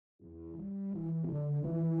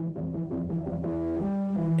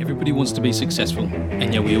Everybody wants to be successful,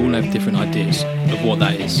 and yet we all have different ideas of what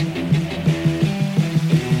that is.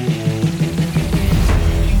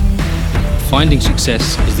 Finding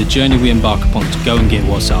success is the journey we embark upon to go and get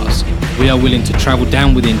what's ours. We are willing to travel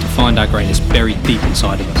down within to find our greatness buried deep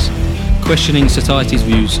inside of us, questioning society's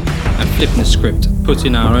views and flipping the script,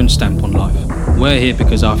 putting our own stamp on life. We're here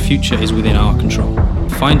because our future is within our control.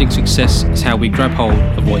 Finding success is how we grab hold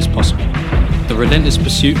of what is possible. The relentless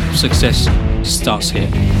pursuit of success starts here.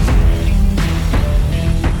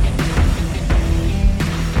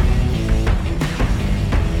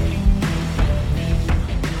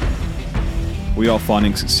 We are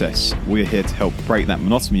Finding Success. We're here to help break that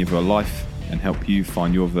monotony of your life and help you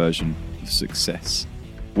find your version of success.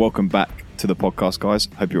 Welcome back to the podcast, guys.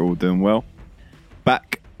 Hope you're all doing well.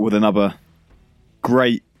 Back with another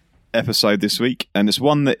great episode this week, and it's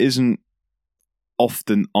one that isn't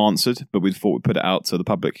often answered, but we thought we'd put it out to the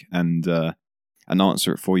public and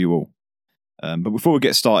answer it for you all. But before we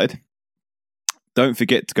get started, don't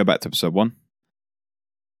forget to go back to episode 1.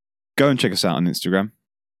 Go and check us out on Instagram,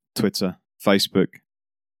 Twitter, Facebook,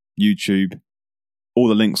 YouTube. All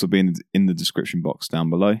the links will be in the description box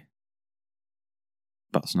down below.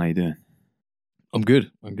 Butts, how you doing? I'm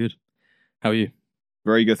good. How are you?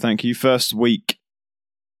 Very good, thank you. First week.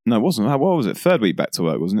 No, it wasn't. What was it? Third week back to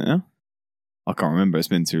work, wasn't it now? I can't remember. It's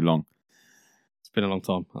been too long. It's been a long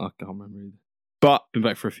time. I can't remember either. But been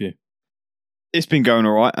back for a few. It's been going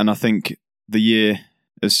all right, and I think the year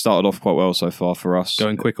has started off quite well so far for us.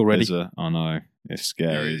 Going quick already? I know. It's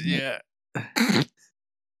scary, isn't it? Yeah.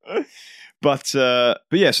 But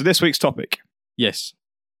yeah, so this week's topic. Yes.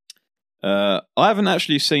 I haven't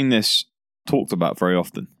actually seen this talked about very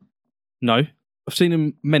often. No. I've seen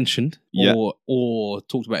them mentioned Yeah. or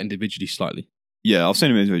talked about individually slightly, Yeah, I've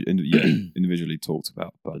seen them individually talked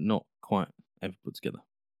about, but but not quite ever put together.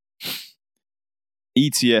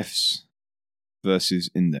 ETFs versus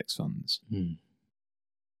index funds.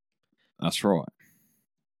 That's right.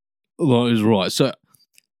 That is right. So,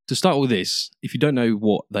 to start with this, if you don't know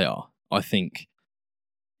what they are, I think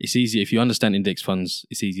it's easier. If you understand index funds,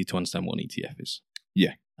 it's easier to understand what an ETF is.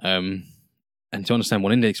 Yeah. And to understand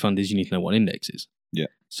what an index fund is, you need to know what an index is. Yeah.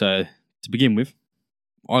 So, to begin with,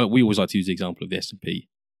 we always like to use the example of the S&P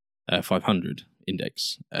 500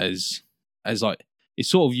 index as like, it's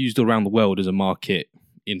sort of used around the world as a market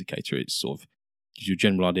indicator. It sort of gives you a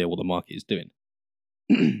general idea what the market is doing.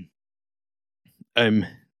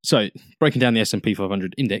 So, breaking down the S&P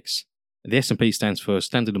 500 index, the S&P stands for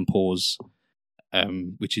Standard & Poor's,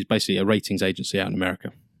 which is basically a ratings agency out in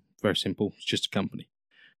America. Very simple. It's just a company.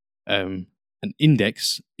 An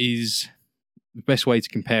index is the best way to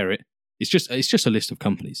compare it. It's just a list of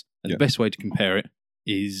companies, and the best way to compare it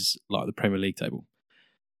is like the Premier League table.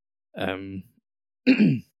 Premier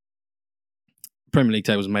League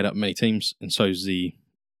table is made up of many teams, and so is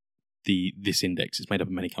this index is made up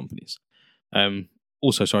of many companies.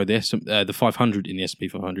 Also, sorry, the 500 in the S&P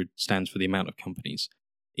 500 stands for the amount of companies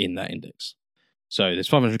in that index. So there's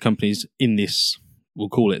 500 companies in this, we'll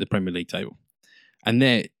call it the Premier League table. And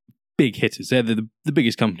they're big hitters. They're the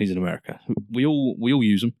biggest companies in America. We all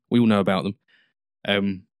use them. We all know about them.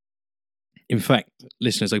 In fact,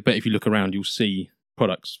 listeners, I bet if you look around, you'll see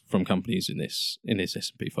products from companies in this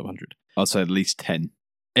S&P 500. I'd say at least 10.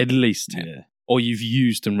 At least 10. Yeah. Or you've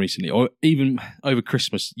used them recently. Or even over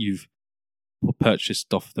Christmas, you've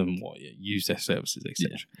purchased off them, use their services,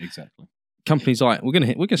 etc. Yeah, exactly. Companies like we're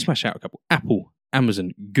gonna smash out a couple: Apple,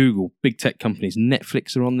 Amazon, Google, big tech companies.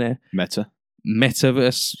 Netflix are on there.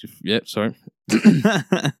 Metaverse. Yep, sorry.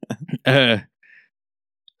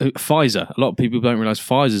 Pfizer. A lot of people don't realise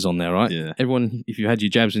Pfizer's on there, right? Yeah. Everyone, if you had your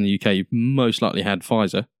jabs in the UK, you've most likely had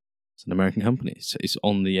Pfizer. It's an American company. It's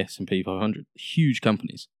on the S&P 500. Huge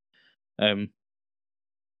companies. And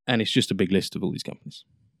it's just a big list of all these companies.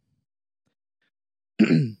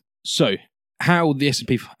 So how the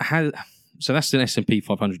S&P so that's an S&P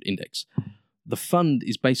 500 index. The fund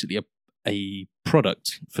is basically a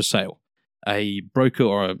product for sale. A broker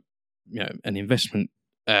or an investment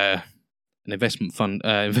fund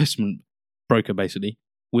investment broker basically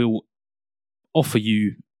will offer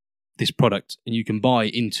you this product, and you can buy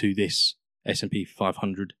into this S&P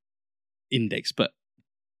 500 index, but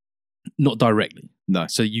not directly. No.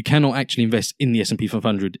 So you cannot actually invest in the S&P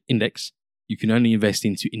 500 index. You can only invest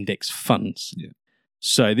into index funds. Yeah.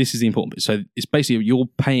 So this is the important bit. So it's basically you're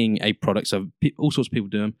paying a product. So all sorts of people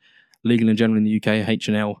do them. Legal and General in the UK,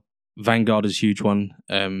 H&L, Vanguard is a huge one.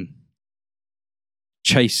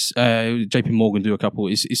 Chase, JP Morgan do a couple.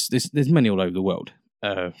 There's many all over the world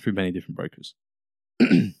through many different brokers.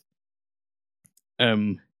 What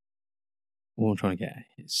I'm trying to get at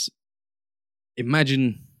is,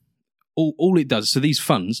 imagine all it does. So these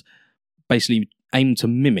funds basically aim to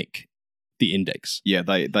mimic the index. Yeah,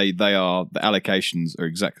 they are, the allocations are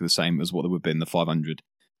exactly the same as what they would be in the 500.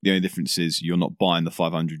 The only difference is you're not buying the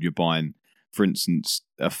 500, you're buying, for instance,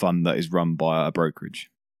 a fund that is run by a brokerage.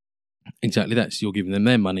 Exactly that. So you're giving them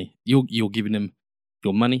their money. You're giving them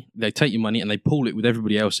your money. They take your money and they pool it with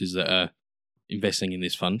everybody else's that are investing in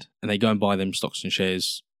this fund, and they go and buy them stocks and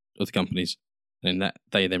shares of the companies, and that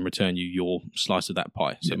they then return you your slice of that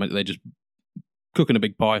pie. So they're just cooking a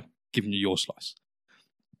big pie, giving you your slice.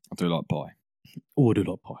 I do like pie. Oh, I do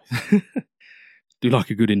like pie. Do like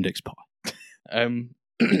a good index pie. And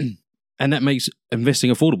that makes investing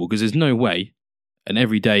affordable, because there's no way an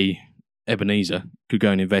everyday Ebenezer could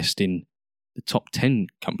go and invest in the top 10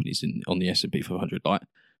 companies on the S&P 500. Like,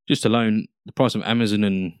 just alone, the price of Amazon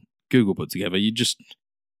and Google put together, you just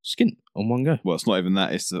skin on one go. Well, it's not even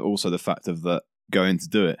that. It's also the fact of that going to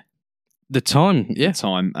do it. The time, yeah. The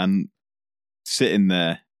time, and sitting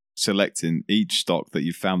there selecting each stock that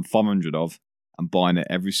you've found 500 of and buying it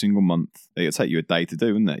every single month. It would take you a day to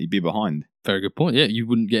do, wouldn't it? You'd be behind. Very good point. Yeah, you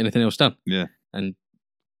wouldn't get anything else done. Yeah. And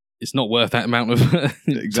it's not worth that amount of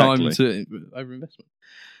time to over investment.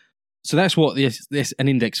 So that's what an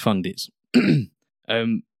index fund is.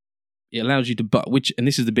 It allows you to buy, and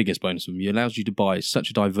this is the biggest bonus of them, it allows you to buy such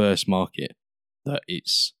a diverse market that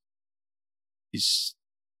it's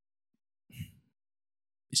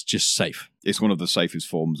just safe. It's one of the safest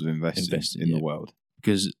forms of investing in the world.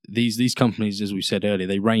 Because these companies, as we said earlier,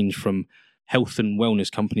 they range from health and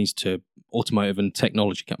wellness companies to automotive and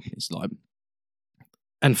technology companies,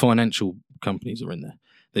 and financial companies are in there.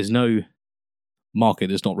 There's no market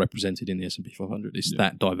that's not represented in the S&P 500. It's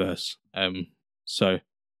that diverse. So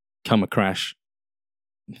come a crash,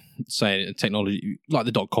 say technology, like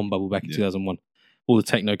the dot-com bubble back in 2001, all the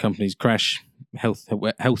techno companies crash, health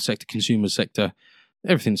sector, consumer sector,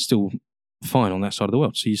 everything's still fine on that side of the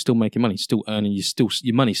world. So you're still making money, still earning,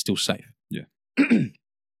 your money's still safe. Yeah.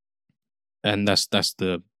 And that's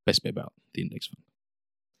the best bit about the index fund.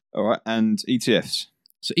 All right, and ETFs.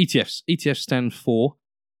 So ETFs stand for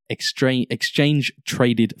Exchange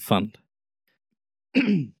Traded Fund.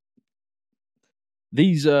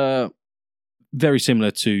 These are very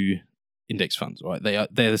similar to index funds, right? They're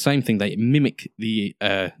the same thing. They mimic the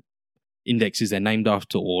indexes they're named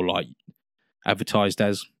after or like advertised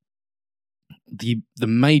as. The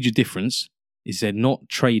major difference is they're not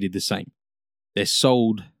traded the same.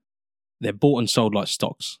 They're bought and sold like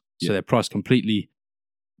stocks. So their price completely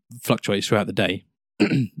fluctuates throughout the day.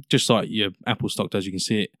 Just like your Apple stock does. You can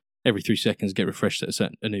see it every 3 seconds get refreshed at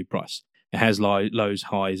a new price. It has lows,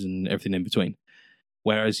 highs, and everything in between.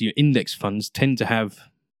 Whereas your index funds tend to have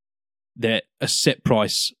a set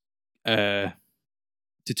price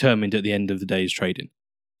determined at the end of the day's trading.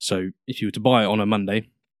 So if you were to buy it on a Monday,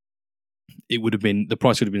 the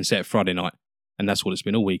price would have been set Friday night, and that's what it's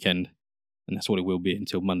been all weekend, and that's what it will be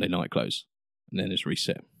until Monday night close, and then it's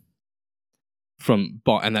reset. And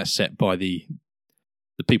that's set by the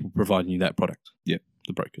people providing you that product. Yeah,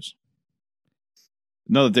 the brokers.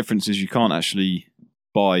 Another difference is you can't actually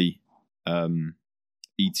buy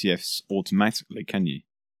ETFs automatically, can you?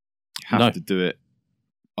 You have to do it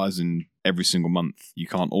as in every single month. You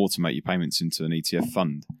can't automate your payments into an ETF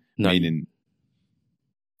fund. No. Meaning,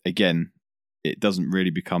 again, it doesn't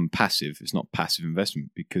really become passive. It's not passive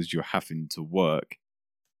investment because you're having to work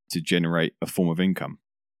to generate a form of income.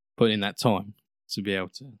 Put in that time to be able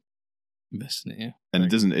to invest in it, yeah. And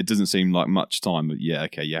it doesn't seem like much time, but you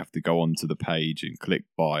have to go onto the page and click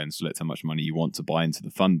buy and select how much money you want to buy into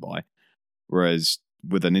the fund by. Whereas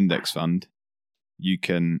with an index fund, you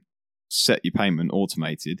can set your payment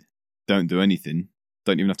automated, don't do anything,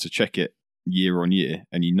 don't even have to check it year on year,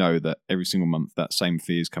 and you know that every single month that same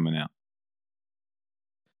fee is coming out.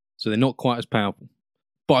 So they're not quite as powerful.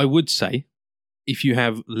 But I would say, if you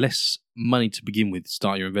have less money to begin with,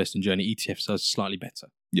 start your investing journey, ETFs are slightly better.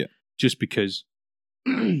 Yeah. Just because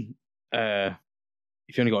if you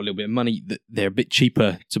only got a little bit of money, they're a bit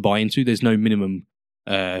cheaper to buy into. There's no minimum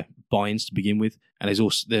buy-ins to begin with, and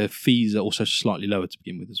the fees are also slightly lower to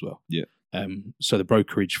begin with as well. Yeah. So the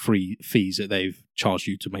brokerage free fees that they've charged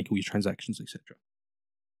you to make all your transactions, etc.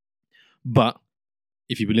 But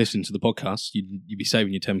if you've been listening to the podcast, you'd be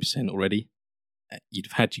saving your 10% already. You'd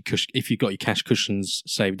have had if you've got your cash cushions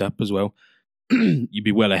saved up as well, you'd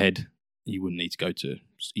be well ahead. You wouldn't need to go to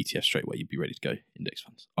ETF straight away. You'd be ready to go index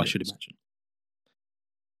funds, I should imagine.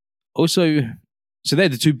 Also, so they're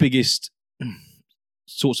the two biggest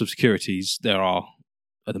sorts of securities there are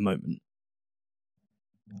at the moment.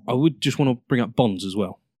 I would just want to bring up bonds as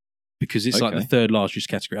well, because it's like the third largest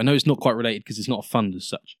category. I know it's not quite related because it's not a fund as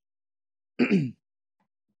such.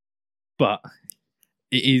 but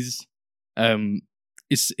it is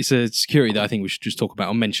it's a security that I think we should just talk about.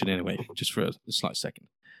 I'll mention anyway, just for a slight second.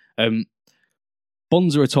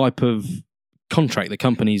 Bonds are a type of contract that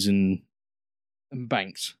companies and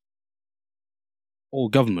banks, or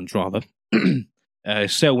governments rather,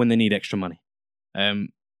 sell when they need extra money.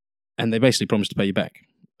 And they basically promise to pay you back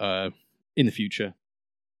in the future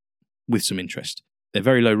with some interest. They're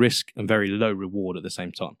very low risk and very low reward at the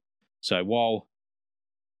same time. So while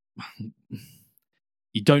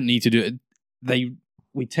you don't need to do it,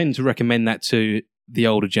 we tend to recommend that to the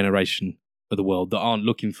older generation of the world that aren't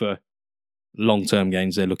looking for long-term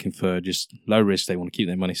gains. They're looking for just low risk. They want to keep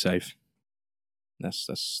their money safe.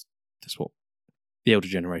 That's what the elder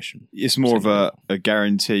generation. It's more of a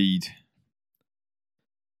guaranteed,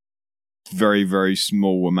 very, very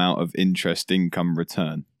small amount of interest income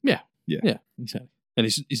return. Yeah, exactly. And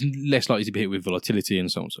it's less likely to be hit with volatility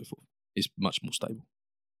and so on and so forth. It's much more stable.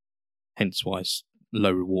 Hence why it's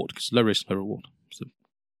low reward, because low risk, low reward. So.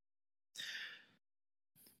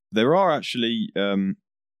 There are actually,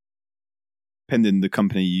 pending the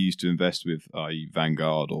company you used to invest with, i.e.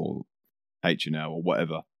 Vanguard or H&L or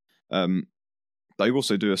whatever, they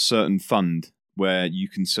also do a certain fund where you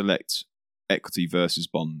can select equity versus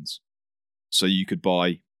bonds. So you could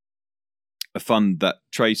buy a fund that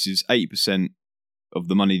traces 80% of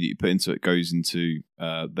the money that you put into it goes into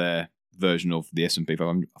their version of the S&P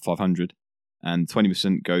 500, and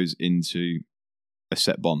 20% goes into a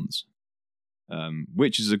set bonds,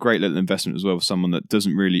 which is a great little investment as well for someone that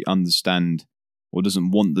doesn't really understand or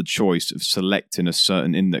doesn't want the choice of selecting a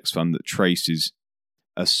certain index fund that traces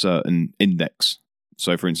a certain index.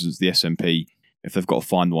 So, for instance, the S&P, if they've got to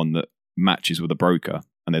find one that matches with a broker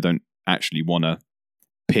and they don't actually want to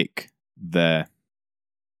pick their,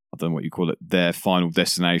 I don't know what you call it, their final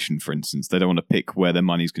destination, for instance, they don't want to pick where their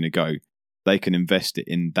money's going to go, they can invest it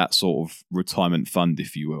in that sort of retirement fund,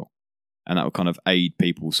 if you will. And that will kind of aid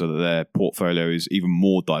people so that their portfolio is even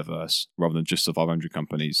more diverse rather than just the 500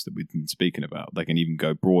 companies that we've been speaking about. They can even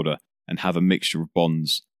go broader and have a mixture of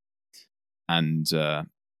bonds and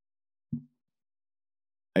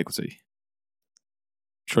equity.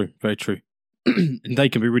 True, very true. And they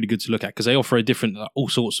can be really good to look at because they offer a different, all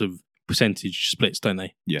sorts of percentage splits, don't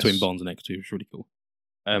they? Yes. Between bonds and equity, which is really cool.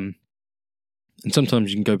 And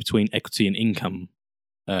sometimes you can go between equity and income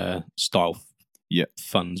style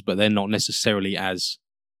funds, but they're not necessarily as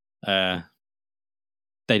they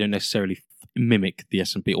don't necessarily mimic the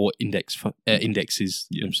S&P or indexes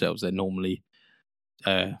themselves. They're normally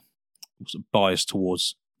biased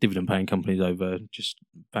towards dividend-paying companies over just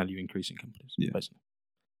value-increasing companies. Yeah. Basically.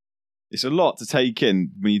 It's a lot to take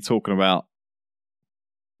in when you're talking about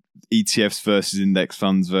ETFs versus index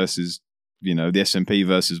funds versus, you know, the S&P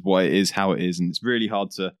versus what it is, how it is, and it's really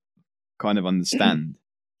hard to kind of understand.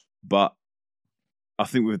 But I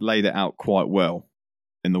think we've laid it out quite well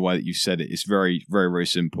in the way that you said it. It's very, very, very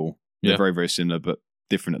simple. They're very, very similar, but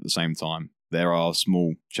different at the same time. There are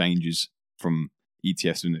small changes from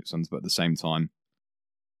ETFs and index funds, but at the same time,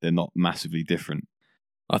 they're not massively different.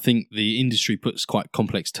 I think the industry puts quite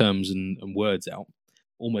complex terms and words out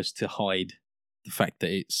almost to hide the fact that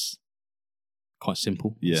it's quite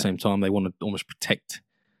simple. At the same time, they want to almost protect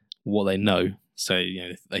what they know. So, you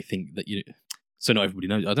know, they think that so not everybody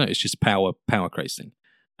knows. I don't know. It's just power creates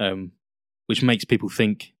thing, which makes people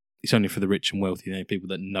think it's only for the rich and wealthy. You know, people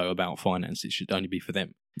that know about finance, it should only be for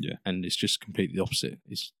them. Yeah. And it's just completely the opposite.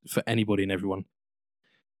 It's for anybody and everyone.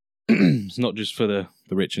 It's not just for the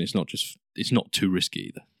rich, and it's not too risky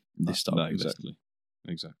either. This stuff. No, exactly.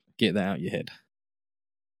 Get that out of your head.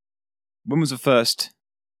 When was the first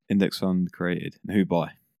index fund created, and who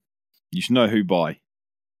by? You should know who by,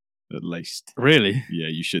 at least. Really? Yeah,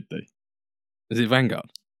 you should do. Is it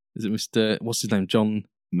Vanguard? Is it Mr. What's his name? John?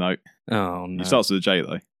 No. Oh no. He starts with a J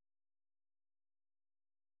though.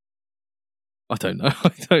 I don't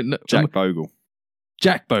know. Jack Bogle.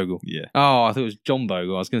 Jack Bogle. Yeah. Oh, I thought it was John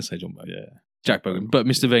Bogle. I was going to say John Bogle. Yeah. Jack Bogle. But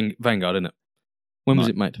Mr. Vanguard, isn't it? When was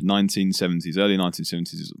it made? 1970s, early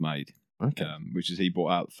 1970s it was made. Okay. Which is he bought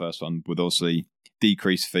out the first one with obviously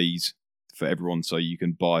decreased fees for everyone, so you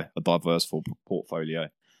can buy a diverse portfolio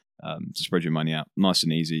to spread your money out nice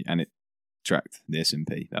and easy, and it tracked the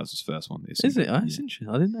S&P. That was his first one. Is it? Oh, that's interesting.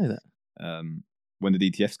 I didn't know that. When did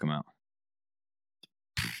ETFs come out?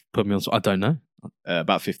 Put me on. I don't know.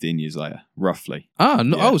 About 15 years later, roughly.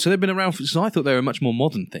 Oh, so they've been around. So I thought they were a much more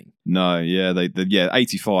modern thing. No, yeah, they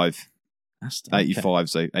 85. That's 85,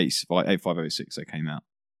 so 85, 86 they came out.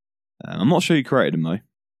 I'm not sure who created them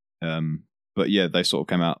though. But yeah, they sort of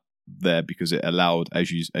came out there because it allowed,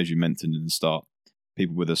 as you mentioned in the start,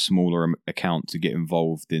 people with a smaller account to get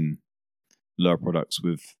involved in lower products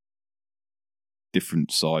with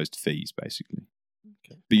different sized fees, basically.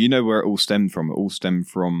 Okay. But you know where it all stemmed from? It all stemmed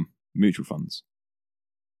from mutual funds.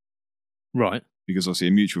 Right. Because obviously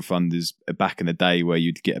a mutual fund is back in the day where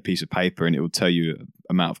you'd get a piece of paper and it would tell you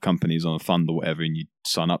amount of companies on a fund or whatever, and you'd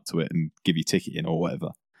sign up to it and give your ticket in or whatever.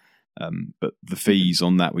 But the fees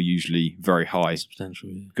on that were usually very high. Substantial,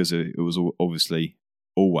 yeah. Because it was obviously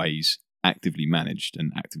always actively managed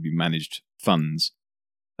funds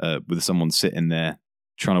with someone sitting there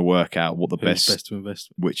trying to work out what the best to invest.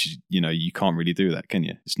 Which, you can't really do that, can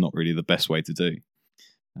you? It's not really the best way to do,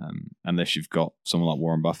 unless you've got someone like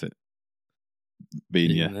Warren Buffett being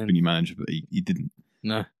your manager, but he didn't.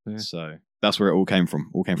 No. Yeah. So that's where it all came from.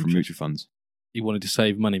 All came from mutual funds. He wanted to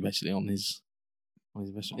save money basically on his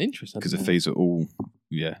investment. Interesting. Because the fees are all,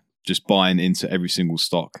 just buying into every single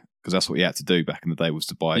stock. Because that's what he had to do back in the day, was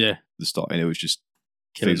to buy the stock, and it was just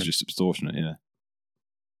fees were just extortionate. Yeah.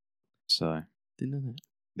 So didn't know that.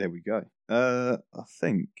 There we go. I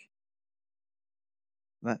think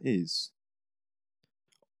that is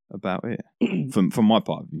about it from my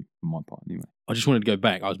part of view. From my part, anyway. I just wanted to go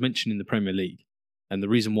back. I was mentioning the Premier League, and the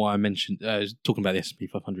reason why I mentioned is talking about the S&P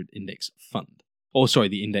 500 index fund. Oh, sorry,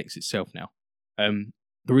 the index itself. Now, the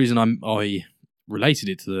reason I related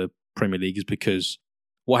it to the Premier League is because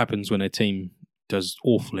what happens when a team does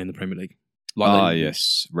awful in the Premier League?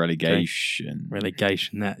 Yes, relegation. Okay.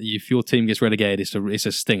 Relegation. That if your team gets relegated, it's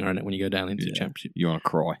a stinger, isn't it, when you go down into the Championship? You want to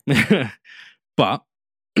cry. But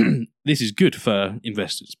this is good for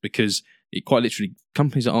investors because it quite literally,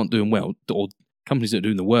 companies that aren't doing well or companies that are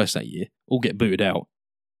doing the worst that year all get booted out,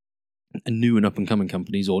 and new and up and coming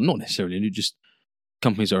companies, or not necessarily new, just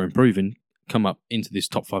companies that are improving, come up into this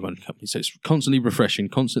top 500 companies. So it's constantly refreshing,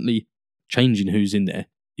 constantly changing who's in there.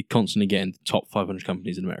 You're constantly getting the top 500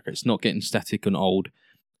 companies in America. It's not getting static and old.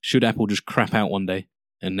 Should Apple just crap out one day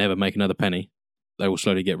and never make another penny, they will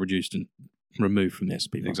slowly get reduced and removed from the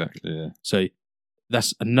S&P 500. Exactly, yeah. So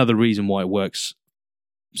that's another reason why it works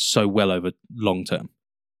so well over long term.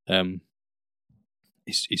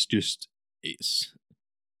 It's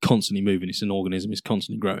constantly moving. It's an organism. It's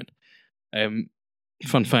constantly growing.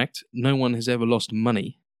 Fun fact: no one has ever lost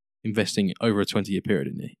money investing over a 20-year period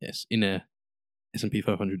in a S&P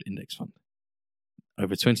 500 index fund.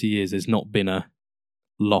 Over 20 years, there's not been a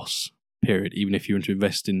loss period, even if you were to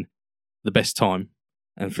invest in the best time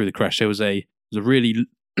and through the crash. There was a really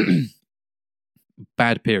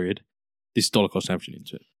bad period. This is dollar cost averaging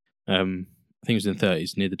into it. I think it was in the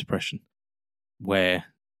 30s, near the Depression, where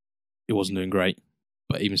it wasn't doing great.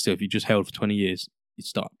 But even still, if you just held for 20 years,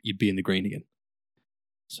 you'd be in the green again.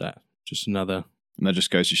 So just another. And that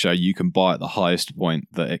just goes to show you can buy at the highest point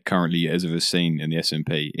that it currently has ever seen in the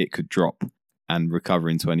S&P. It could drop and recover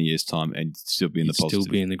in 20 years' time and still be in the positive.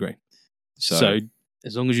 Still be in the green. So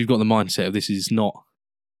as long as you've got the mindset of this is not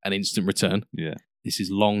an instant return, this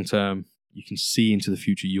is long term. You can see into the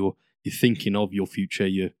future. You're thinking of your future.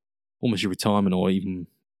 You're almost your retirement, or even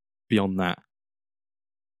beyond that.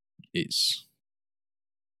 It's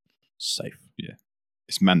safe. Yeah.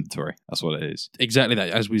 It's mandatory. That's what it is. Exactly that.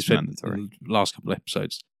 As we've said in the last couple of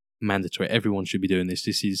episodes, mandatory. Everyone should be doing this.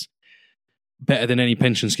 This is better than any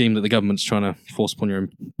pension scheme that the government's trying to force upon your own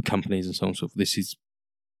companies and so on and so forth. This is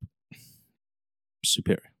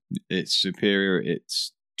superior. It's superior.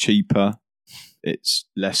 It's cheaper. It's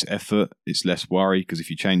less effort. It's less worry, because if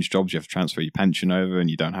you change jobs, you have to transfer your pension over, and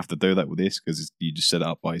you don't have to do that with this because you just set it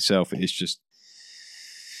up by yourself. It's just...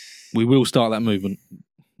 We will start that movement.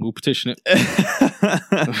 We'll petition it.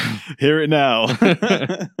 Hear it now.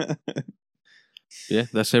 Yeah,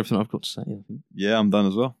 that's everything I've got to say, I think. Yeah, I'm done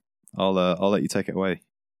as well. I'll let you take it away.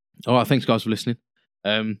 All right, thanks guys for listening.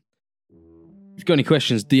 If you've got any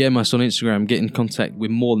questions, DM us on Instagram, get in contact. We're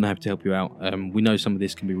more than happy to help you out. We know some of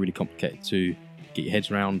this can be really complicated to get your heads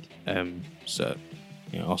around. So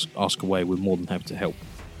ask away. We're more than happy to help.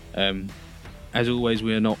 As always,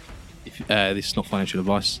 we're not. This is not financial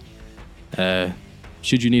advice.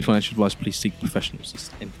 Should you need financial advice, please seek professionals.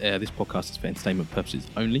 This podcast is for entertainment purposes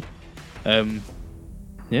only.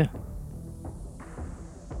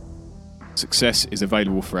 Success is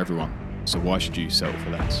available for everyone, so why should you settle for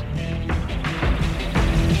less?